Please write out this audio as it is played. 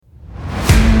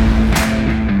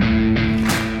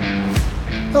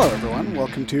Hello, everyone.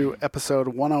 Welcome to episode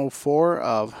 104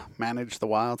 of Manage the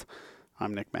Wild.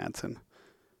 I'm Nick Madsen.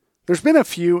 There's been a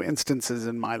few instances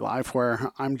in my life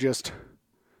where I'm just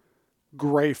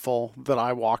grateful that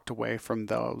I walked away from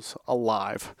those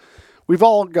alive. We've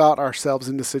all got ourselves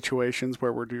into situations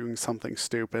where we're doing something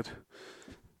stupid.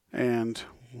 And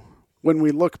when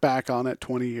we look back on it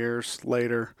 20 years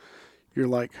later, you're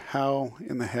like, how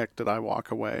in the heck did I walk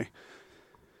away?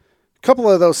 A couple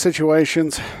of those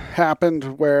situations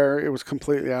happened where it was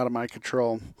completely out of my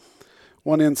control.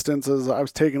 One instance is I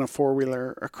was taking a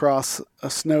four-wheeler across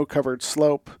a snow-covered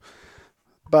slope,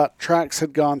 but tracks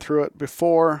had gone through it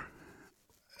before.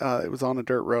 It was on a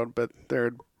dirt road, but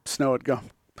snow had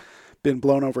been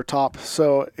blown over top,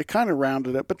 so it kind of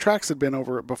rounded it, but tracks had been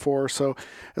over it before. So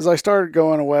as I started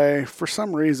going away, for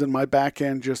some reason my back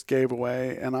end just gave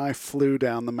away, and I flew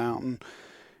down the mountain.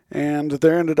 And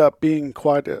there ended up being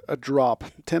quite a drop,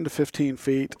 10 to 15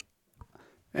 feet.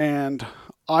 And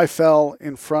I fell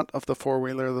in front of the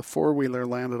four-wheeler. The four-wheeler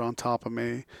landed on top of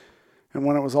me. And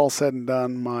when it was all said and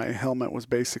done, my helmet was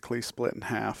basically split in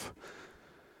half.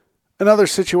 Another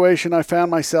situation, I found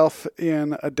myself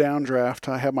in a downdraft.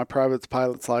 I had my private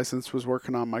pilot's license, was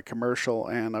working on my commercial,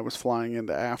 and I was flying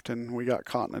into Afton. We got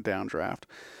caught in a downdraft.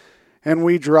 And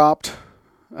we dropped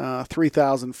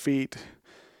 3,000 feet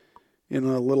in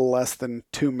a little less than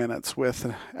 2 minutes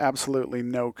with absolutely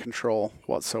no control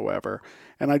whatsoever.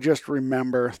 And I just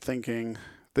remember thinking,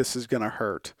 this is going to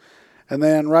hurt. And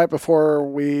then right before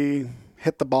we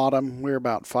hit the bottom, we were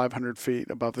about 500 feet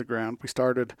above the ground. We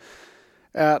started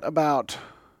at about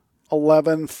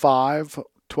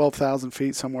 12,000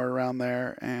 feet, somewhere around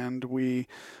there. And we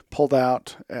pulled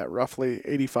out at roughly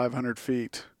 8,500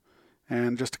 feet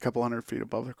and just a couple hundred feet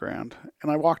above the ground. And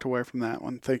I walked away from that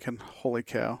one thinking, holy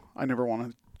cow, I never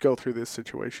want to go through this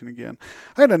situation again.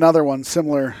 I had another one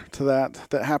similar to that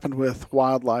happened with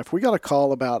wildlife. We got a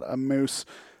call about a moose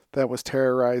that was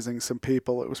terrorizing some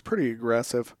people. It was pretty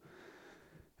aggressive.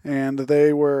 And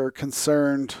they were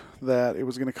concerned that it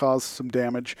was going to cause some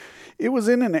damage. It was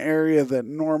in an area that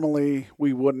normally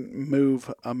we wouldn't move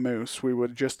a moose. We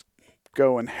would just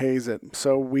go and haze it.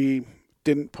 So we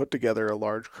didn't put together a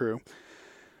large crew.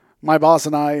 My boss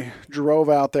and I drove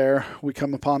out there. We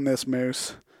come upon this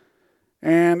moose.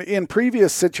 And in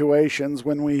previous situations,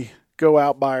 when we go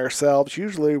out by ourselves,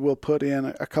 usually we'll put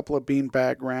in a couple of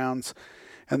beanbag rounds.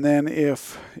 And then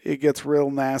if it gets real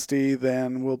nasty,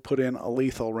 then we'll put in a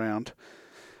lethal round.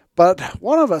 But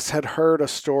one of us had heard a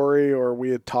story, or we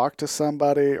had talked to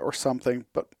somebody or something,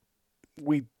 but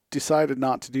we decided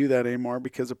not to do that anymore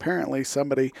because apparently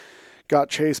somebody got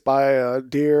chased by a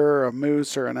deer, a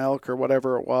moose, or an elk, or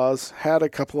whatever it was, had a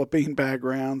couple of beanbag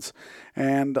rounds,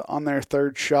 and on their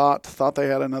third shot thought they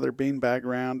had another beanbag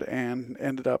round and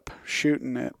ended up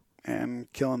shooting it and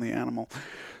killing the animal.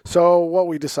 So what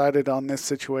we decided on this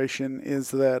situation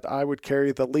is that I would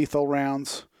carry the lethal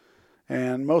rounds,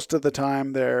 and most of the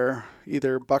time they're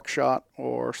either buckshot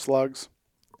or slugs,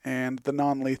 and the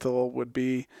non-lethal would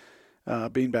be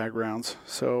beanbag rounds.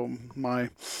 So my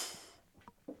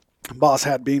boss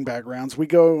had beanbag rounds. We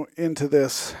go into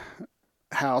this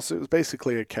house. It was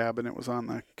basically a cabin. It was on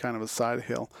the kind of a side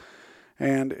hill.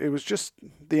 And it was just,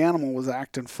 the animal was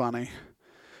acting funny.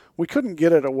 We couldn't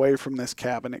get it away from this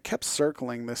cabin. It kept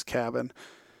circling this cabin.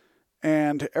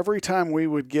 And every time we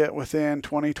would get within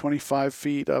 20, 25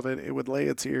 feet of it, it would lay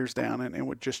its ears down and it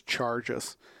would just charge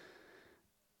us.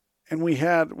 And we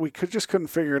just couldn't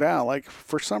figure it out. Like,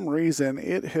 for some reason,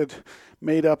 it had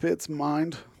made up its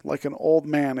mind like an old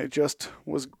man. It just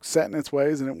was set in its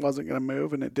ways and it wasn't going to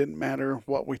move, and it didn't matter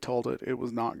what we told it. It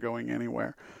was not going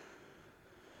anywhere.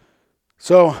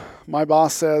 So my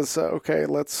boss says, okay,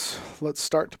 let's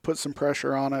start to put some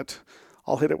pressure on it.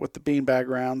 I'll hit it with the beanbag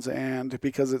rounds, and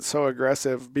because it's so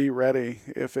aggressive, be ready.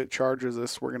 If it charges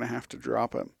us, we're going to have to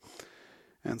drop it.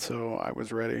 And so I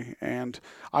was ready, and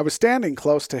I was standing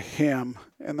close to him.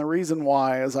 And the reason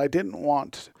why is I didn't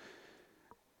want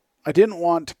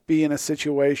to be in a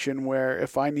situation where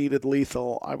if I needed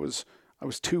lethal, I was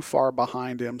too far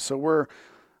behind him. So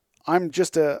I'm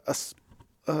just a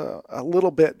little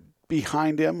bit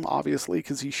behind him, obviously,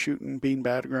 because he's shooting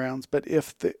beanbag rounds. But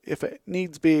if it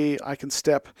needs be, I can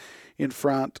step in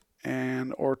front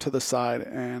or to the side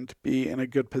and be in a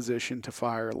good position to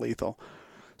fire lethal.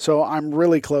 So I'm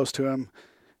really close to him,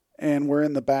 and we're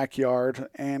in the backyard,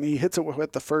 and he hits it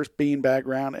with the first beanbag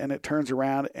round, and it turns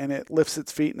around, and it lifts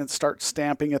its feet, and it starts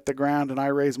stamping at the ground, and I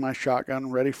raise my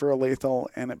shotgun, ready for a lethal,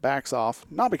 and it backs off.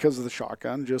 Not because of the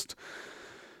shotgun, just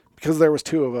because there was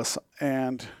two of us,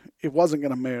 and it wasn't going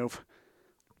to move.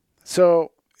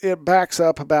 So it backs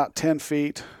up about 10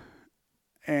 feet,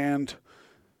 and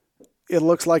It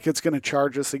looks like it's going to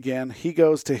charge us again. He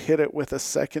goes to hit it with a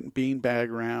second beanbag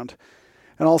round.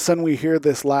 And all of a sudden we hear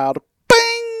this loud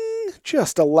bang,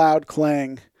 just a loud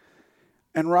clang.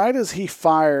 And right as he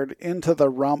fired into the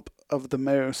rump of the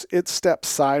moose, it stepped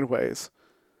sideways.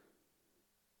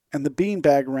 And the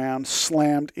beanbag round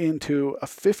slammed into a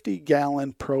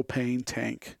 50-gallon propane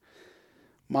tank.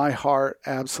 My heart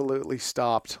absolutely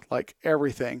stopped, like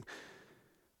everything.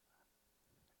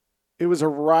 It was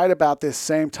right about this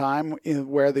same time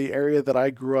where the area that I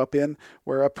grew up in,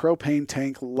 where a propane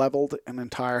tank leveled an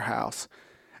entire house.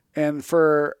 And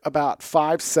for about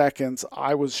 5 seconds,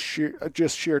 I was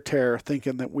just sheer terror,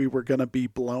 thinking that we were going to be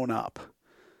blown up.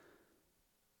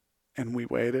 And we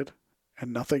waited,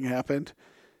 and nothing happened.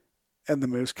 And the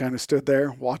moose kind of stood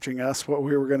there watching us, what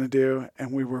we were going to do.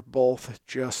 And we were both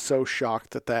just so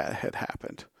shocked that that had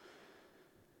happened.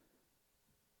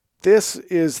 This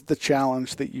is the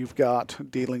challenge that you've got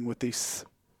dealing with these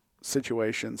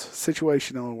situations.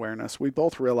 Situational awareness. We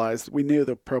both realized, we knew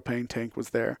the propane tank was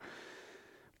there.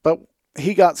 But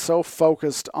he got so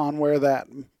focused on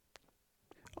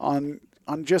on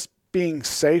just being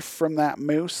safe from that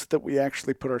moose that we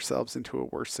actually put ourselves into a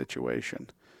worse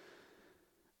situation.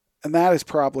 And that is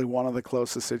probably one of the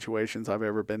closest situations I've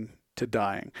ever been to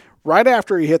dying. Right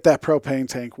after he hit that propane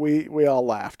tank, we all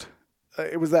laughed.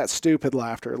 It was that stupid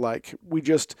laughter, like we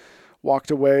just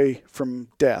walked away from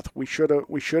death. We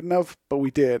shouldn't have, but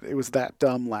we did. It was that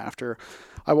dumb laughter.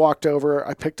 I walked over,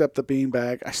 I picked up the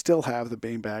beanbag. I still have the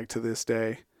beanbag to this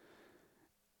day.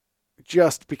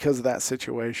 Just because of that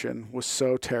situation was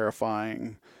so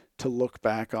terrifying to look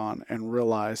back on, and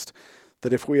realized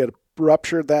that if we had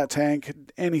ruptured that tank,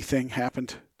 anything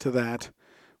happened to that,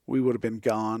 we would have been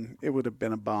gone. It would have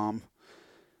been a bomb.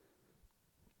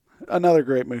 Another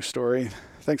great moose story.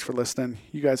 Thanks for listening.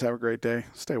 You guys have a great day.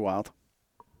 Stay wild.